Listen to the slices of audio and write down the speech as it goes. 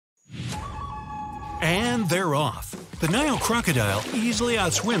And they're off. The Nile crocodile easily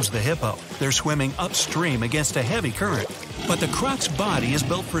outswims the hippo. They're swimming upstream against a heavy current. But the croc's body is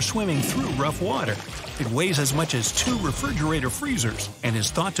built for swimming through rough water. It weighs as much as 2 refrigerator freezers and is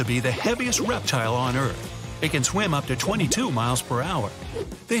thought to be the heaviest reptile on Earth. It can swim up to 22 miles per hour.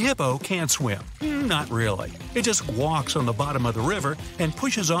 The hippo can't swim. Not really. It just walks on the bottom of the river and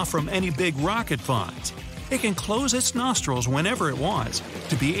pushes off from any big rock it finds. It can close its nostrils whenever it wants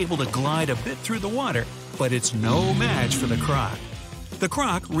to be able to glide a bit through the water, but it's no match for the croc. The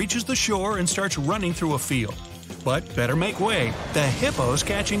croc reaches the shore and starts running through a field. But better make way, the hippo's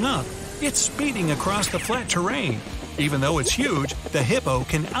catching up. It's speeding across the flat terrain. Even though it's huge, the hippo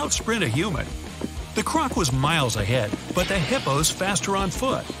can outsprint a human. The croc was miles ahead, but the hippo's faster on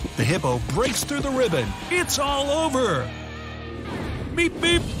foot. The hippo breaks through the ribbon. It's all over! Beep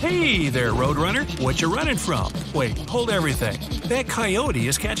beep! Hey there, Roadrunner! What you running from? Wait, hold everything. That coyote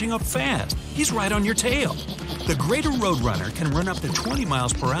is catching up fast. He's right on your tail. The greater Roadrunner can run up to 20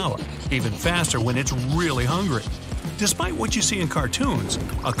 miles per hour, even faster when it's really hungry. Despite what you see in cartoons,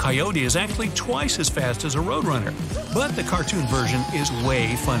 a coyote is actually twice as fast as a Roadrunner, but the cartoon version is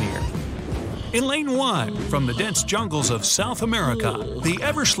way funnier. In Lane 1, from the dense jungles of South America, the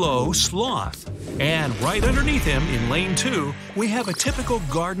ever-slow sloth. And right underneath him, in Lane 2, we have a typical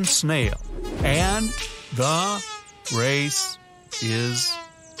garden snail. And the race is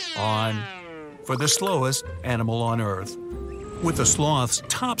on for the slowest animal on Earth. With the sloth's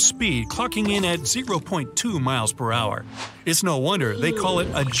top speed clocking in at 0.2 miles per hour. It's no wonder they call it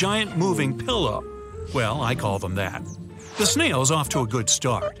a giant moving pillow. Well, I call them that. The snail's off to a good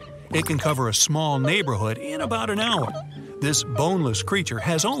start. It can cover a small neighborhood in about an hour. This boneless creature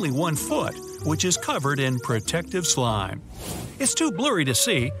has only 1 foot, which is covered in protective slime. It's too blurry to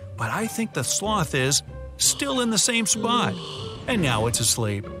see, but I think the sloth is still in the same spot. And now it's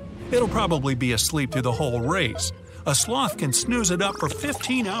asleep. It'll probably be asleep through the whole race. A sloth can snooze it up for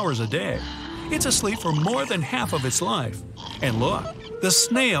 15 hours a day. It's asleep for more than half of its life. And look, the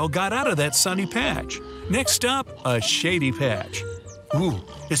snail got out of that sunny patch. Next up, a shady patch. Ooh,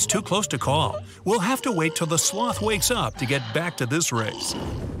 it's too close to call. We'll have to wait till the sloth wakes up to get back to this race.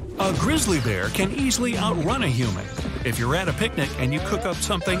 A grizzly bear can easily outrun a human. If you're at a picnic and you cook up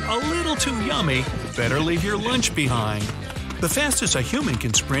something a little too yummy, better leave your lunch behind. The fastest a human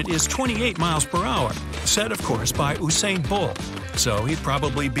can sprint is 28 miles per hour, set of course by Usain Bolt, so he'd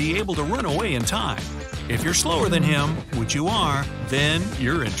probably be able to run away in time. If you're slower than him, which you are, then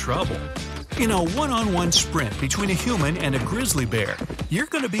you're in trouble. In a one-on-one sprint between a human and a grizzly bear, you're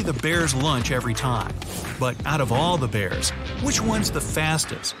going to be the bear's lunch every time. But out of all the bears, which one's the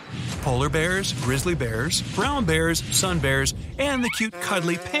fastest? Polar bears, grizzly bears, brown bears, sun bears, and the cute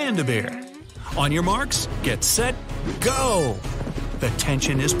cuddly panda bear. On your marks, get set, go! The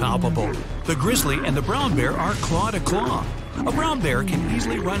tension is palpable. The grizzly and the brown bear are claw to claw. A brown bear can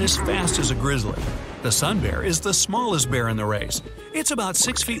easily run as fast as a grizzly. The sun bear is the smallest bear in the race. It's about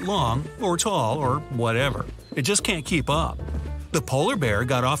 6 feet long, or tall, or whatever. It just can't keep up. The polar bear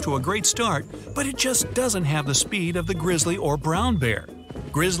got off to a great start, but it just doesn't have the speed of the grizzly or brown bear.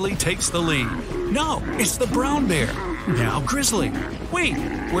 Grizzly takes the lead. No, it's the brown bear. Now grizzly. Wait,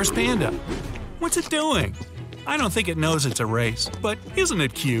 where's panda? What's it doing? I don't think it knows it's a race, but isn't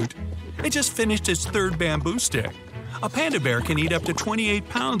it cute? It just finished its 3rd bamboo stick. A panda bear can eat up to 28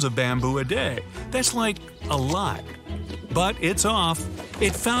 pounds of bamboo a day. That's like a lot. But it's off.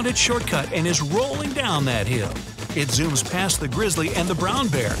 It found its shortcut and is rolling down that hill. It zooms past the grizzly and the brown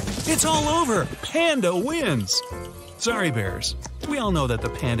bear. It's all over! Panda wins! Sorry, bears. We all know that the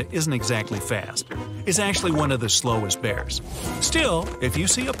panda isn't exactly fast. It's actually one of the slowest bears. Still, if you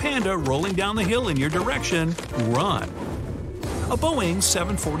see a panda rolling down the hill in your direction, run. A Boeing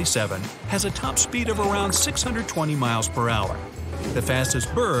 747 has a top speed of around 620 miles per hour. The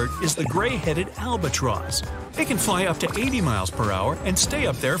fastest bird is the gray-headed albatross. It can fly up to 80 miles per hour and stay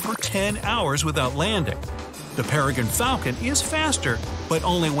up there for 10 hours without landing. The peregrine falcon is faster, but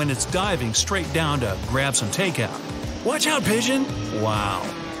only when it's diving straight down to grab some takeout. Watch out, pigeon! Wow.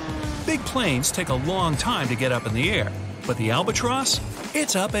 Big planes take a long time to get up in the air, but the albatross?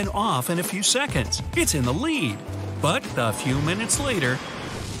 It's up and off in a few seconds. It's in the lead. But a few minutes later,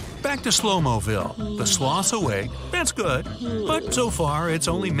 back to Slow-Moville. The sloth's awake, that's good, but so far it's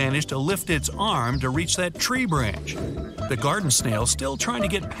only managed to lift its arm to reach that tree branch. The garden snail's still trying to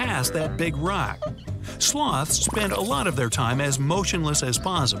get past that big rock. Sloths spend a lot of their time as motionless as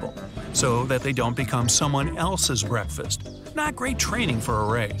possible, so that they don't become someone else's breakfast. Not great training for a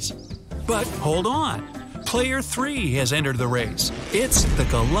race. But hold on! Player 3 has entered the race. It's the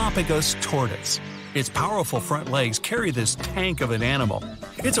Galapagos tortoise. Its powerful front legs carry this tank of an animal.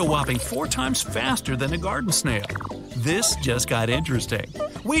 It's a whopping 4 times faster than a garden snail. This just got interesting.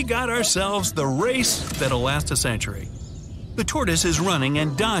 We got ourselves the race that'll last a century. The tortoise is running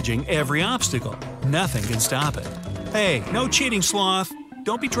and dodging every obstacle. Nothing can stop it. Hey, no cheating, sloth.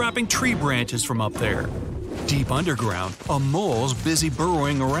 Don't be dropping tree branches from up there. Deep underground, a mole's busy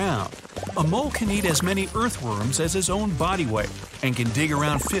burrowing around. A mole can eat as many earthworms as his own body weight and can dig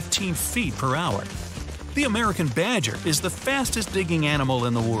around 15 feet per hour. The American badger is the fastest digging animal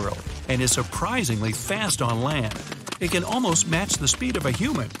in the world and is surprisingly fast on land. It can almost match the speed of a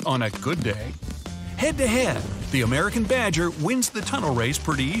human on a good day. Head-to-head, the American badger wins the tunnel race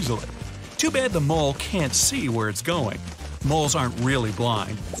pretty easily. Too bad the mole can't see where it's going. Moles aren't really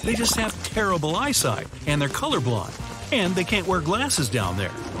blind, they just have terrible eyesight, and they're colorblind, and they can't wear glasses down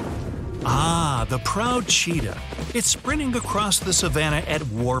there. Ah, the proud cheetah. It's sprinting across the savannah at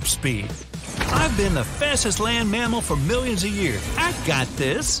warp speed. I've been the fastest land mammal for millions of years. I got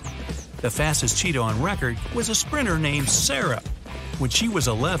this! The fastest cheetah on record was a sprinter named Sarah. When she was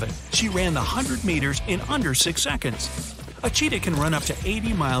 11, she ran the 100 meters in under 6 seconds. A cheetah can run up to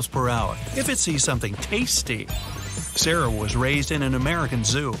 80 miles per hour if it sees something tasty. Sarah was raised in an American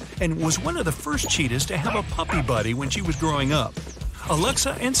zoo and was one of the first cheetahs to have a puppy buddy when she was growing up.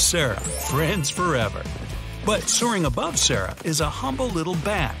 Alexa and Sarah, friends forever. But soaring above Sarah is a humble little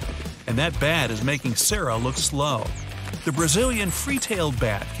bat, and that bat is making Sarah look slow. The Brazilian free-tailed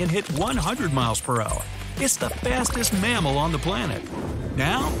bat can hit 100 miles per hour. It's the fastest mammal on the planet.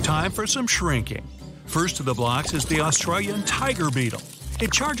 Now, time for some shrinking. First to the blocks is the Australian tiger beetle.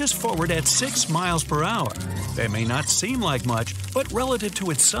 It charges forward at 6 miles per hour. That may not seem like much, but relative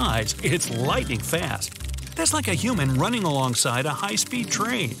to its size, it's lightning fast. That's like a human running alongside a high-speed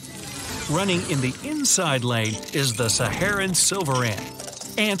train. Running in the inside lane is the Saharan silver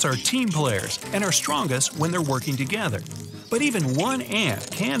ant. Ants are team players and are strongest when they're working together. But even one ant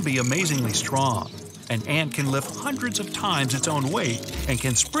can be amazingly strong. An ant can lift hundreds of times its own weight and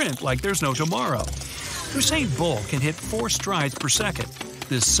can sprint like there's no tomorrow. Usain Bolt can hit 4 strides per second.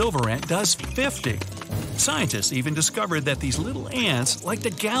 This silver ant does 50. Scientists even discovered that these little ants like to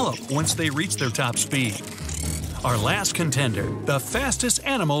gallop once they reach their top speed. Our last contender, the fastest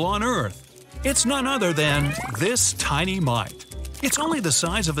animal on Earth. It's none other than this tiny mite. It's only the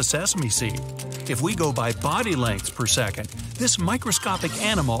size of a sesame seed. If we go by body lengths per second, this microscopic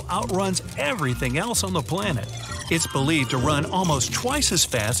animal outruns everything else on the planet. It's believed to run almost twice as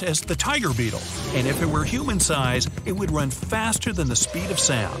fast as the tiger beetle, and if it were human size, it would run faster than the speed of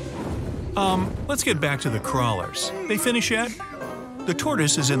sound. Let's get back to the crawlers. They finish yet? The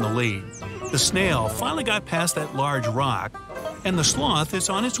tortoise is in the lead. The snail finally got past that large rock, and the sloth is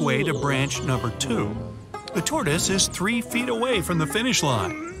on its way to branch number 2. The tortoise is 3 feet away from the finish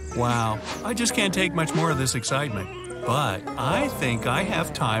line. Wow, I just can't take much more of this excitement. But I think I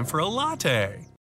have time for a latte.